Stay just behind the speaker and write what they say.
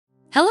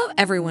Hello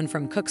everyone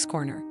from Cook's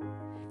Corner.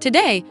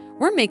 Today,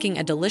 we're making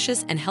a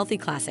delicious and healthy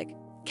classic,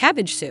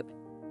 cabbage soup.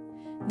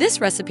 This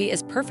recipe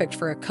is perfect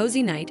for a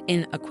cozy night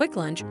in a quick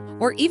lunch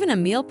or even a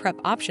meal prep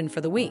option for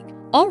the week.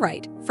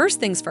 Alright, first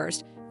things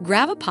first,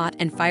 grab a pot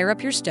and fire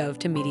up your stove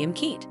to medium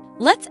heat.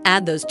 Let's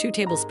add those 2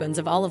 tablespoons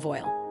of olive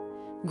oil.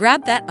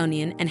 Grab that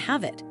onion and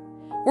halve it.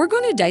 We're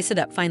going to dice it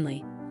up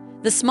finely.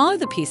 The smaller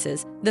the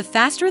pieces, the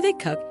faster they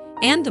cook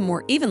and the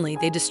more evenly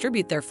they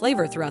distribute their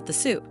flavor throughout the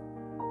soup.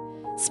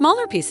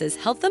 Smaller pieces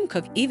help them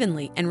cook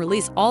evenly and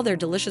release all their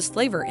delicious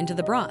flavor into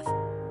the broth.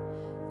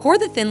 Pour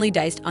the thinly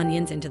diced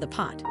onions into the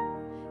pot.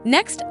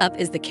 Next up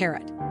is the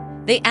carrot.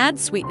 They add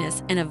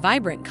sweetness and a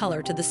vibrant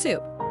color to the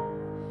soup.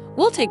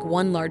 We'll take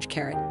 1 large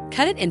carrot,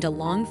 cut it into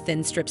long,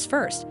 thin strips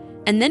first,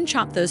 and then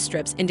chop those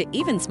strips into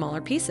even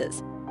smaller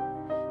pieces.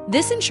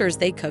 This ensures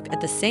they cook at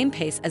the same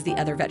pace as the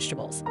other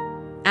vegetables.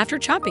 After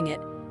chopping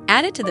it,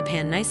 add it to the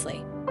pan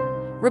nicely.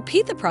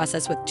 Repeat the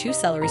process with 2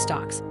 celery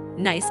stalks,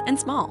 nice and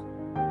small.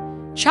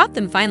 Chop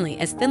them finely,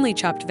 as thinly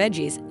chopped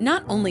veggies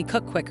not only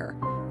cook quicker,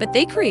 but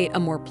they create a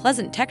more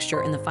pleasant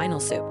texture in the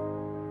final soup.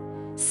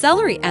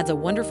 Celery adds a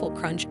wonderful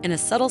crunch and a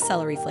subtle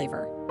celery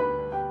flavor.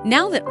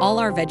 Now that all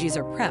our veggies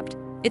are prepped,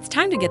 it's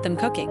time to get them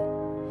cooking.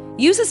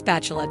 Use a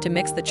spatula to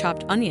mix the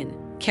chopped onion,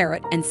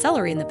 carrot, and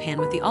celery in the pan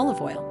with the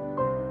olive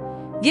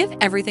oil. Give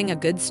everything a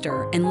good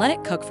stir and let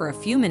it cook for a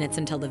few minutes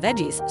until the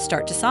veggies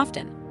start to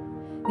soften.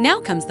 Now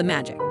comes the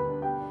magic.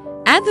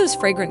 Add those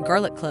fragrant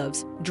garlic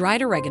cloves,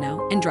 dried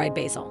oregano, and dried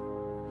basil.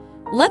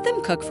 Let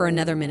them cook for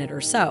another minute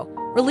or so,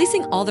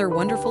 releasing all their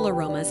wonderful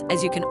aromas,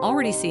 as you can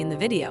already see in the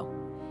video.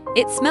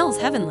 It smells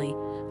heavenly.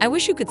 I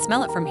wish you could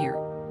smell it from here.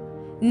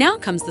 Now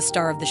comes the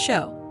star of the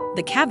show,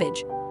 the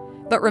cabbage.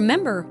 But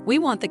remember, we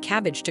want the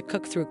cabbage to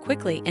cook through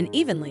quickly and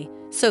evenly,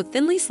 so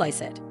thinly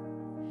slice it.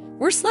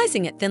 We're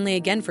slicing it thinly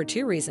again for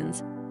 2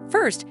 reasons.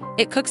 First,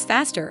 it cooks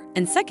faster,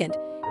 and second,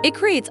 it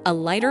creates a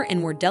lighter and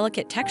more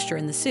delicate texture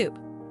in the soup.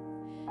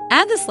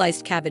 Add the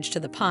sliced cabbage to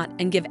the pot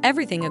and give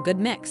everything a good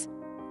mix.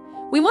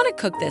 We want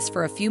to cook this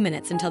for a few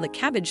minutes until the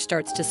cabbage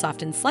starts to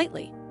soften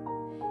slightly.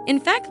 In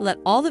fact, let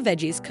all the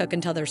veggies cook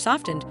until they're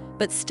softened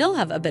but still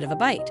have a bit of a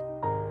bite.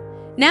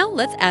 Now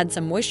let's add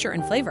some moisture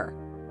and flavor.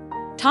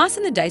 Toss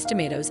in the diced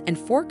tomatoes and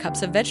 4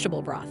 cups of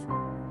vegetable broth.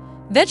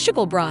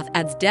 Vegetable broth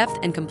adds depth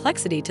and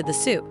complexity to the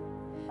soup,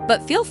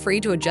 but feel free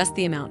to adjust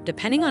the amount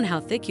depending on how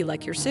thick you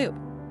like your soup.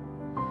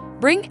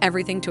 Bring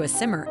everything to a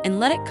simmer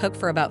and let it cook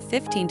for about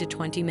 15 to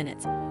 20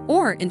 minutes,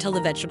 or until the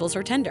vegetables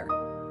are tender.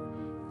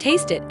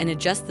 Taste it and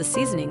adjust the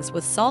seasonings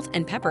with salt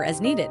and pepper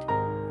as needed.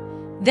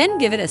 Then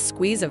give it a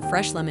squeeze of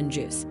fresh lemon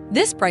juice.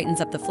 This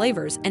brightens up the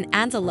flavors and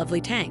adds a lovely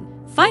tang.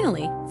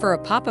 Finally, for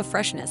a pop of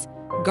freshness,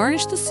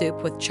 garnish the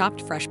soup with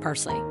chopped fresh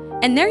parsley.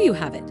 And there you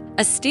have it,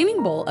 a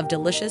steaming bowl of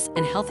delicious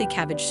and healthy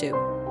cabbage soup.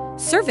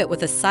 Serve it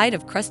with a side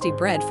of crusty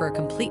bread for a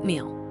complete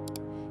meal.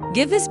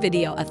 Give this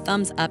video a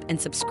thumbs up and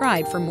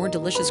subscribe for more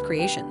delicious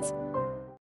creations.